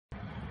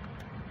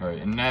Alright,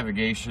 in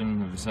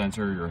navigation of the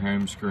sensor, your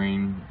home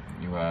screen,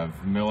 you have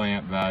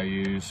milliamp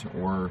values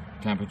or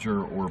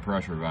temperature or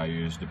pressure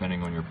values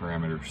depending on your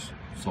parameters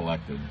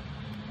selected.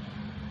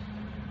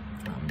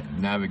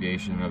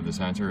 Navigation of the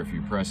sensor, if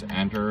you press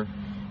enter,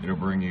 it'll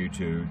bring you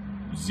to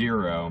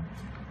 0.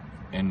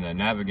 In the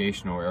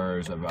navigational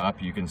arrows of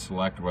up, you can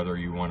select whether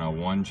you want a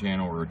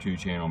 1-channel or a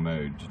 2-channel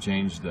mode. To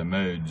change the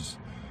modes,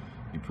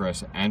 you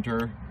press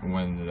enter.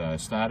 When the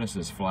status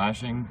is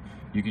flashing,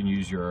 you can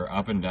use your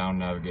up and down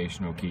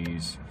navigational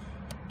keys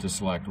to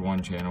select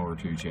 1-channel or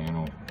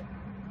 2-channel.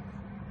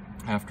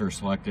 After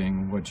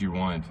selecting what you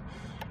want,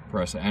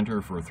 press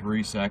enter for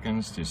 3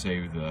 seconds to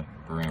save the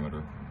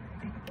parameter.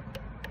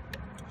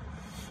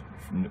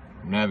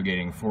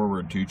 Navigating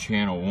forward to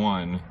channel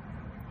 1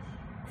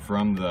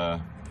 from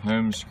the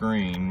home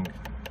screen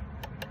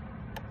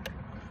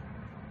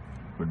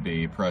would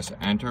be press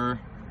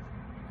enter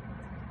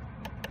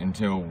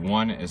until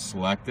 1 is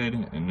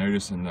selected, and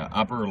notice in the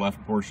upper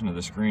left portion of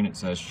the screen it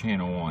says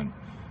channel 1.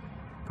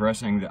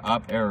 Pressing the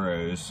up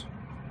arrows,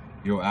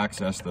 you'll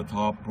access the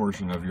top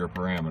portion of your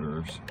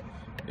parameters.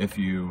 If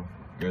you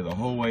go the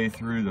whole way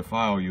through the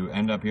file, you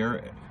end up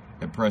here,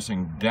 and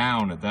pressing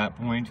down at that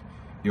point,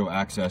 you'll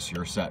access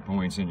your set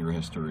points and your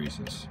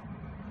hysteresis.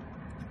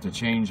 To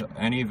change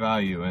any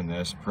value in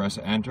this, press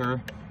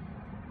enter.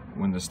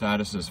 When the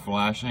status is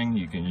flashing,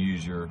 you can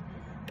use your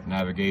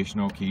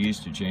navigational keys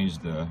to change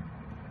the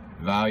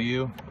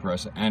value.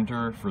 Press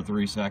enter for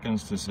 3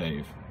 seconds to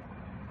save.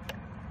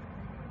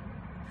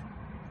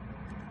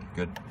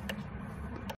 Good.